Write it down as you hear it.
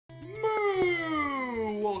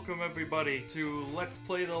welcome everybody to Let's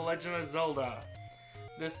Play The Legend of Zelda.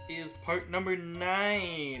 This is part number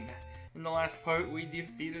 9. In the last part, we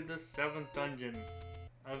defeated the 7th dungeon.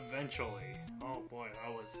 Eventually. Oh boy,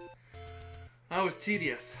 that was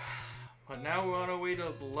tedious. But now we're on our way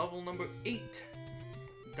to level number 8.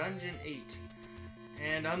 Dungeon 8.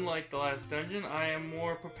 And unlike the last dungeon, I am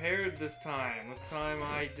more prepared this time. This time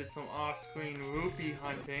I did some off-screen rupee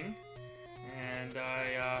hunting. And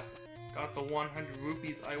I got the 100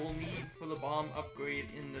 rupees I will need for the bomb upgrade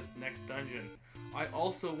in this next dungeon. I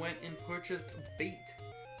also went and purchased bait,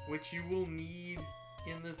 which you will need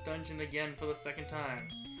in this dungeon again for the second time.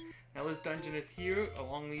 Now this dungeon is here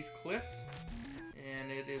along these cliffs,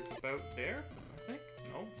 and it is about there, I think.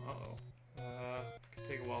 No? Uh-oh. This could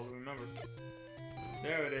take a while to remember.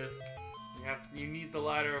 There it is. You need the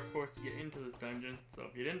ladder, of course, to get into this dungeon. So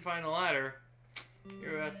if you didn't find the ladder,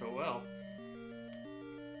 you're SOL.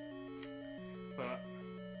 But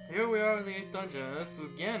here we are in the 8th dungeon, and this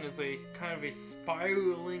again is a kind of a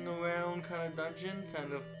spiraling around kind of dungeon,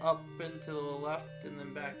 kind of up and to the left and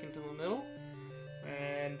then back into the middle.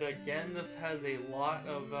 And again, this has a lot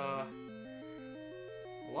of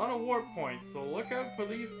warp points, so look out for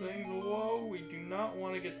these things. Whoa, we do not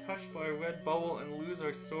want to get touched by a red bubble and lose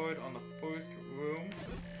our sword on the first room.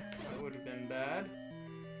 That would have been bad.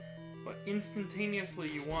 But instantaneously,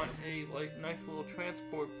 you want a nice little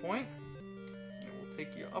transport point.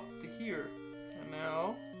 Take you up to here, and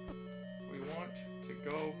now we want to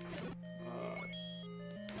go. We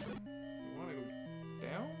want to go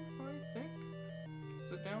down. I think.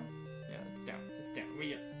 Is it down? Yeah, it's down. It's down. It's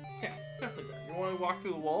down. It's definitely down. You want to walk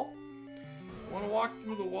through the wall. You want to walk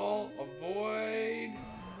through the wall. Avoid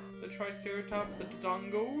the Triceratops, the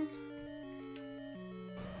Dodongos,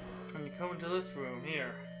 and you come into this room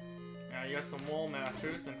here. Now you got some wall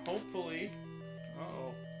masters, and hopefully,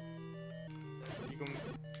 you can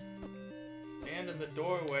stand in the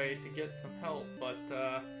doorway to get some help, but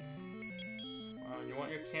you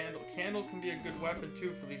want your candle. Candle can be a good weapon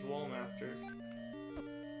too for these wall masters.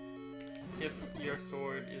 If your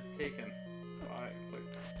sword is taken.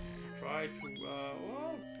 Try to,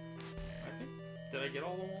 well, I think, did I get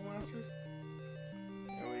all the wall masters?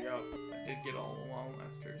 There we go. I did get all the wall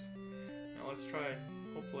masters. Now let's try,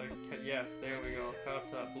 hopefully, yes, there we go. Cut up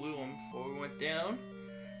to that blue one before we went down.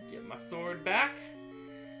 Get my sword back,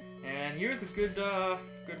 and here's a good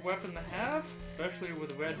weapon to have, especially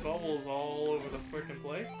with red bubbles all over the frickin'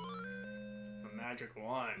 place. It's the magic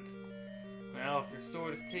wand. Now, if your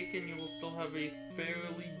sword is taken, you will still have a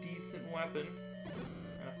fairly decent weapon.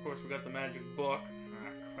 And of course, we got the magic book.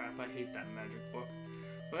 Ah, crap! I hate that magic book.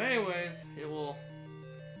 But anyways, it will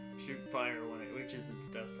shoot fire when it reaches its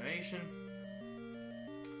destination.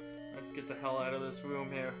 Let's get the hell out of this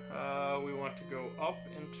room here. We want to go up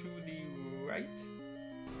and to the right.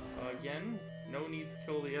 Again, no need to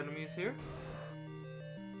kill the enemies here.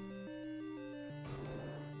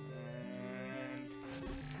 And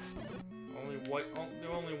there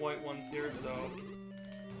are only white ones here, so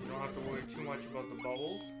we don't have to worry too much about the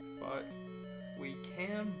bubbles. But we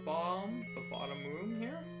can bomb the bottom room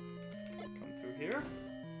here. Come through here.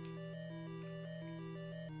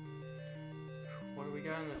 What do we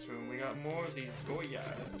got in this room? We got more of these Goyas.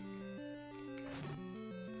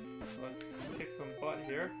 So let's kick some butt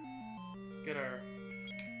here. Let's get our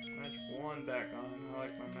magic wand back on. I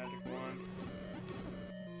like my magic wand.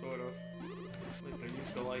 Sort of. At least I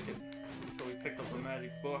used to like it. Until we picked up the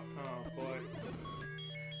magic book. Oh boy.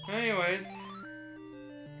 Anyways.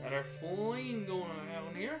 Got our flame going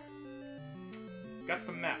on here. Got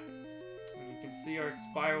the map. And you can see our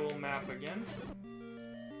spiral map again.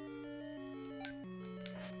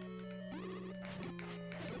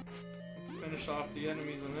 Finish off the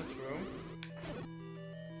enemies in this room.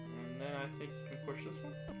 And then I think you can push this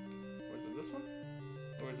one. Or is it this one?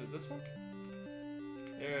 Or is it this one?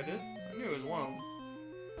 There it is. I knew it was one of them.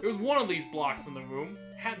 It was one of these blocks in the room.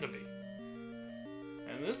 Had to be.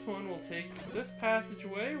 And this one will take, this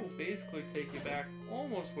passageway will basically take you back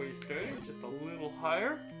almost where you started, just a little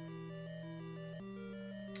higher.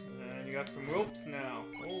 And you got some ropes now.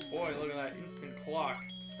 Oh boy, look at that instant clock.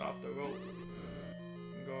 Stop the ropes.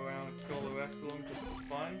 Go around and kill the rest of them just for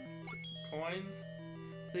fun. Get some coins.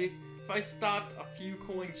 See, if I stopped a few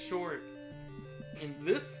coins short in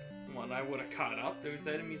this one, I would have caught up. There's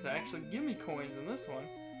enemies that actually give me coins in this one.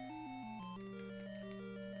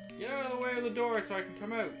 Get out of the way of the door so I can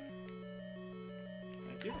come out.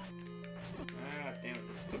 Thank you. Ah, damn it,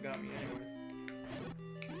 they still got me anyways.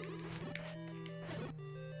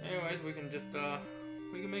 Anyways, we can just,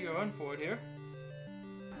 we can make a run for it here.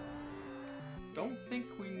 Don't think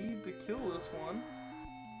we need to kill this one.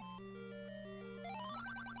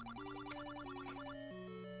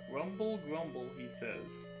 Grumble, grumble, he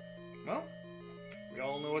says. Well, we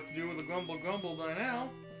all know what to do with a grumble, grumble by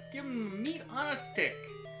now. Let's give him meat on a stick.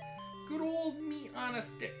 Good old meat on a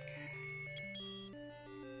stick.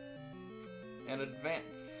 And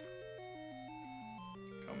advance.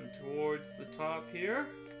 Coming towards the top here.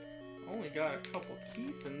 Only got a couple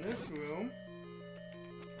keys in this room.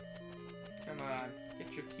 Come on,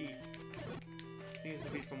 get your keys. Seems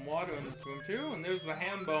to be some water in this room too, and there's the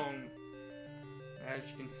ham bone. As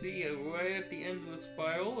you can see, right at the end of the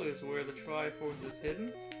spiral is where the Triforce is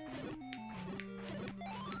hidden.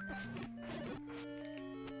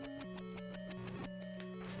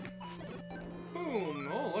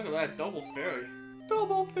 Boom! Oh, look at that double fairy.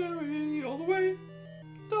 Double fairy all the way.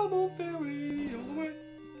 Double fairy all the way.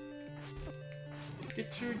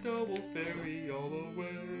 Get your double fairy all the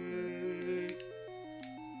way.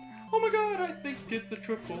 Oh my god, I think it's a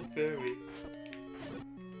triple fairy.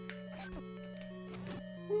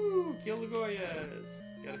 Woo, kill the Goyas.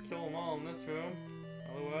 Gotta kill them all in this room.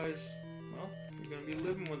 Otherwise, well, you're gonna be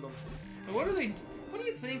living with them. And what do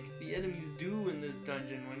you think the enemies do in this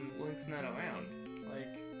dungeon when Link's not around?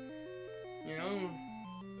 Like, you know,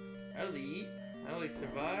 how do they eat? How do they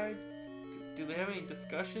survive? Do they have any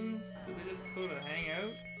discussions? Do they just sort of hang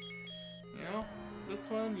out? You know, this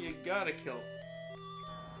one you gotta kill.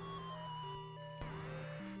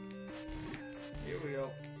 Here we go.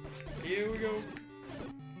 Here we go.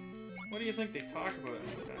 What do you think they talk about in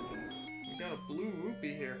these dungeons? We got a blue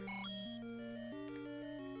rupee here.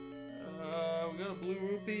 We got a blue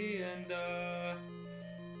rupee and I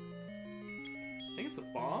think it's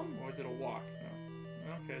a bomb, or is it a walk?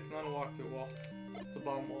 No. Okay, it's not a walk through wall. It's a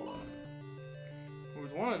bomb wall. It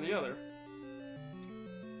was one or the other.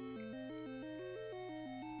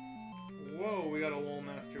 Whoa, we got a wall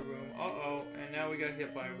master room. Uh-oh, and now we got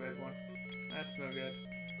hit by a red one. That's no good.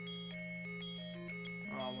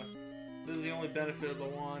 Oh, this is the only benefit of the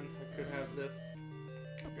wand. I could have this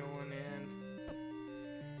going in.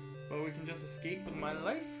 But we can just escape with my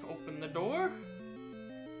life. Open the door.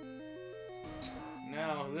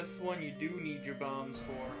 Now, this one you do need your bombs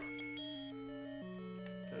for.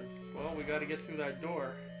 Because, well, we gotta get through that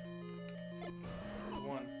door. There's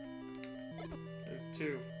one. There's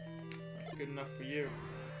two. That's good enough for you.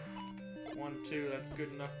 1, 2, that's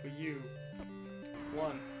good enough for you.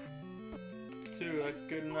 1, 2, that's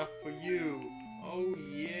good enough for you. Oh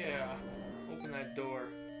yeah. Open that door.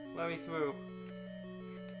 Let me through.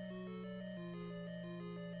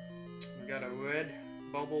 We got a red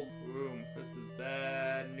bubble room. This is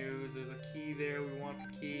bad news. There's a key there. We want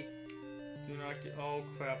the key. Do not get. Oh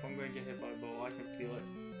crap! I'm gonna get hit by a ball. I can feel it.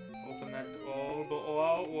 Open that. Oh,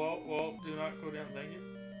 whoa, whoa, whoa! Do not go down. Thank you.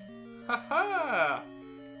 Ha ha!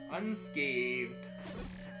 Unscathed.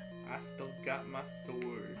 I still got my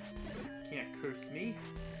sword. Can't curse me.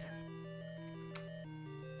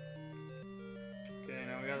 Okay,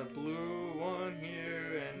 now we got a blue one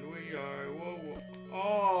here, and we are. Whoa, whoa!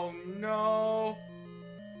 Oh no!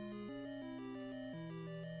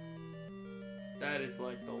 That is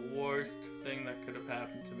like the worst thing that could have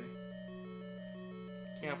happened to me.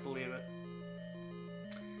 Can't believe it.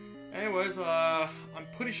 Anyways, I'm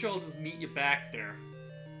pretty sure I'll just meet you back there.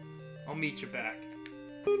 I'll meet you back.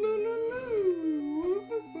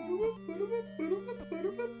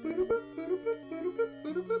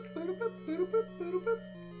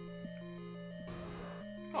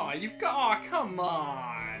 Oh, you got. Oh, come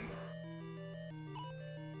on.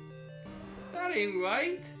 That ain't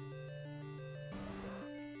right.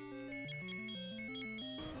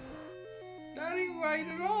 That ain't right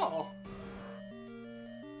at all.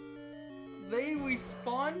 They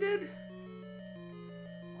responded?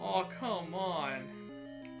 Oh, come on.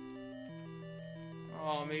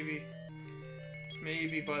 Oh, maybe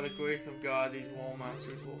by the grace of God, these wall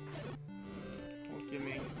masters will give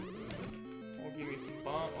me some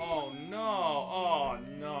bomb. Oh no! Oh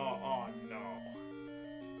no! Oh no!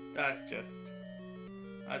 That's just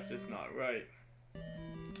not right.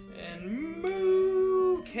 And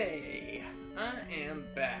okay, I am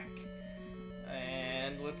back.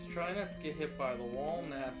 And let's try not to get hit by the wall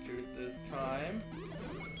masters this time.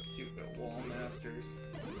 Stupid wall masters.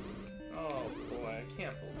 Oh boy, I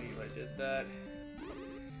can't believe I did that.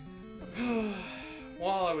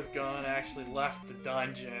 While I was gone, I actually left the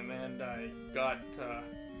dungeon and I got,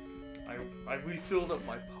 I refilled up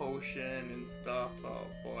my potion and stuff. Oh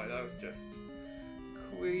boy, that was just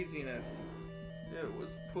craziness. It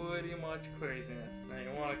was pretty much craziness. Now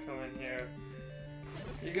you want to come in here.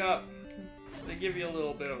 They give you a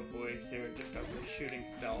little bit of a break here. Just got some shooting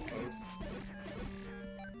stalfos.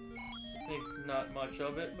 I think not much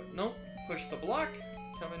of it, but nope. Push the block.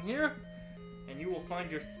 Come in here. and you will find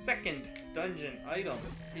your second dungeon item.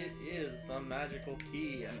 It is the magical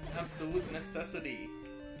key, an absolute necessity.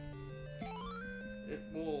 It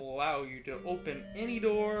will allow you to open any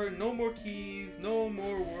door, no more keys, no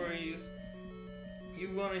more worries. You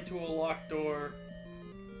run into a locked door,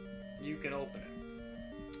 you can open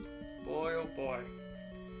it. Boy, oh boy.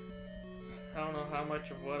 I don't know how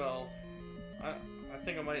much of what I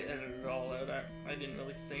think I might edit it all out. I didn't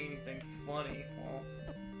really say anything funny. Well,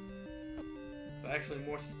 it's actually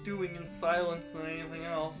more stewing in silence than anything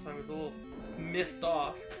else. I was a little miffed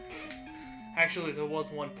off. Actually, there was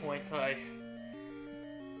one point I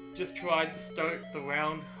just tried to start the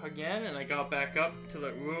round again, and I got back up to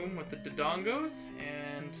the room with the Dodongos,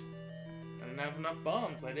 and I didn't have enough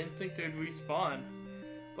bombs. I didn't think they'd respawn,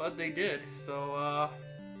 but they did. So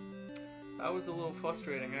that was a little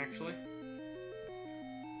frustrating, actually.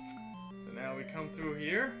 So now we come through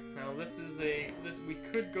here. Now this we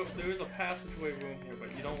could go. There is a passageway room here,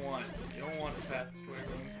 but you don't want it. You don't want the passageway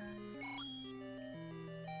room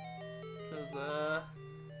because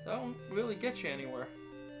that won't really get you anywhere.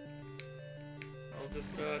 I'll just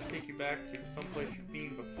take you back to someplace you've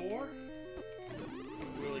been before.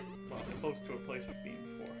 Really, well, close to a place you've been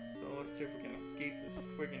before. So let's see if we can escape this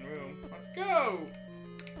friggin' room. Let's go!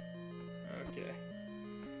 Okay.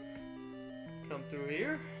 Come through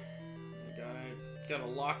here. You got a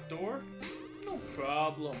locked door. No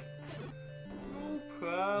problem. No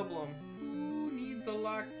problem. Who needs a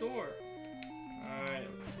locked door? Alright,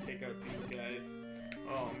 let's take out these guys.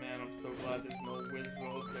 Oh man, I'm so glad there's no whiz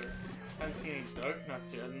roads there. I haven't seen any dark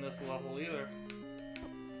nuts yet in this level either.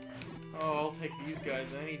 Oh, I'll take these guys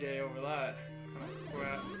any day over that kind of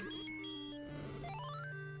crap.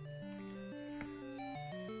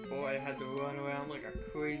 Boy, I had to run around like a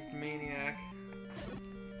crazed maniac.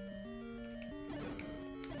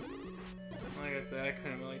 Like I said, I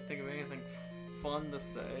couldn't really think of anything fun to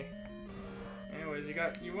say. Anyways, you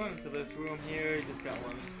run into this room here. You just got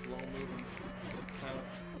one of these slow-moving kind of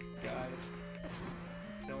guys.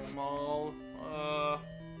 Kill them all.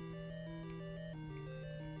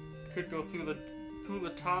 Could go through the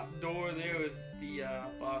top door. There is the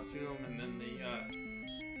boss room, and then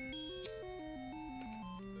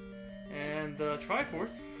the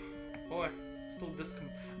Triforce. Boy, still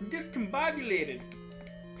discombobulated.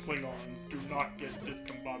 Klingons do not get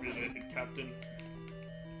discombobulated, Captain.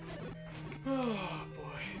 Oh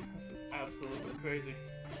boy, this is absolutely crazy.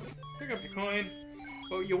 Pick up your coin.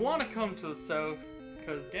 But you want to come to the south,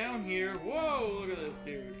 because down here, whoa, look at this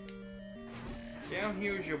dude. Down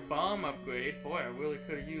here is your bomb upgrade. Boy, I really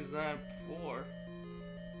could have used that before.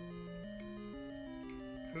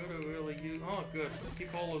 Could have really used, oh good,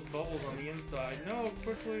 keep all those bubbles on the inside. No,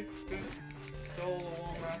 quickly, good. Kill the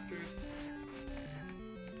wall masters.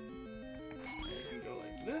 You can go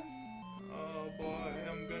like this. Oh boy,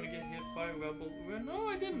 I'm gonna get hit by a rebel. No,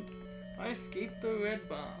 I didn't. I escaped the red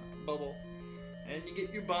bomb bubble. And you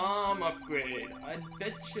get your bomb upgrade. I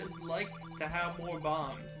bet you'd like to have more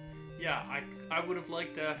bombs. Yeah, I would have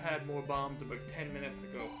liked to have had more bombs about 10 minutes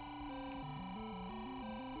ago.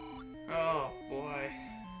 Oh boy.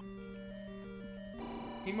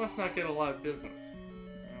 He must not get a lot of business.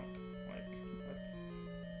 You know, like, that's...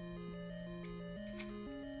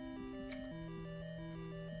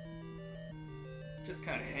 Just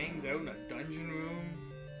kind of hangs out in a dungeon room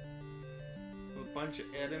with a bunch of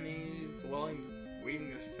enemies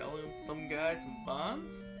waiting to sell some guy some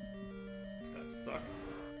bombs. It's gotta suck.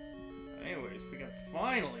 But anyways, we can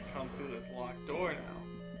finally come through this locked door now.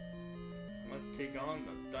 Let's take on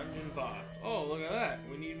the dungeon boss. Oh, look at that.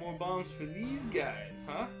 We need more bombs for these guys,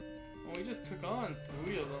 huh? Well, we just took on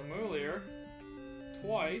 3 of them earlier.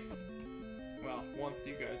 Twice. Well, once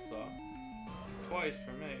you guys saw. Twice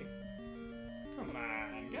for me. Come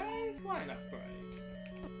on, guys. Line up right.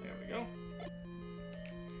 There we go.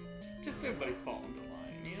 Just everybody fall into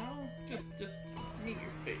line, you know? Just meet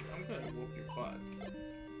your fate. I'm gonna whoop your butts.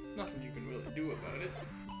 Nothing you can really do about it.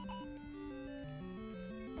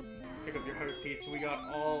 Pick up your heart piece. We got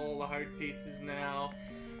all the heart pieces now.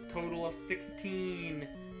 Total of 16.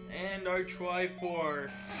 And our Triforce.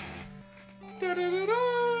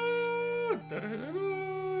 Da-da-da-da!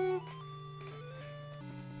 Da-da-da-da!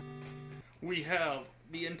 We have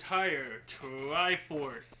the entire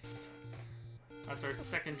Triforce. That's our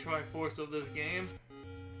second Triforce of this game.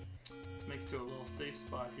 Let's make it to a little safe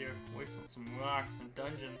spot here. Away from some rocks and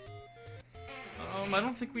dungeons. I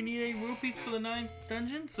don't think we need any rupees for the 9th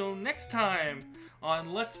dungeon, so next time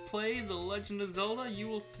on Let's Play The Legend of Zelda, you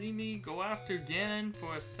will see me go after Ganon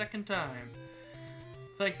for a second time.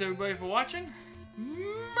 Thanks everybody for watching.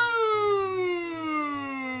 Moo!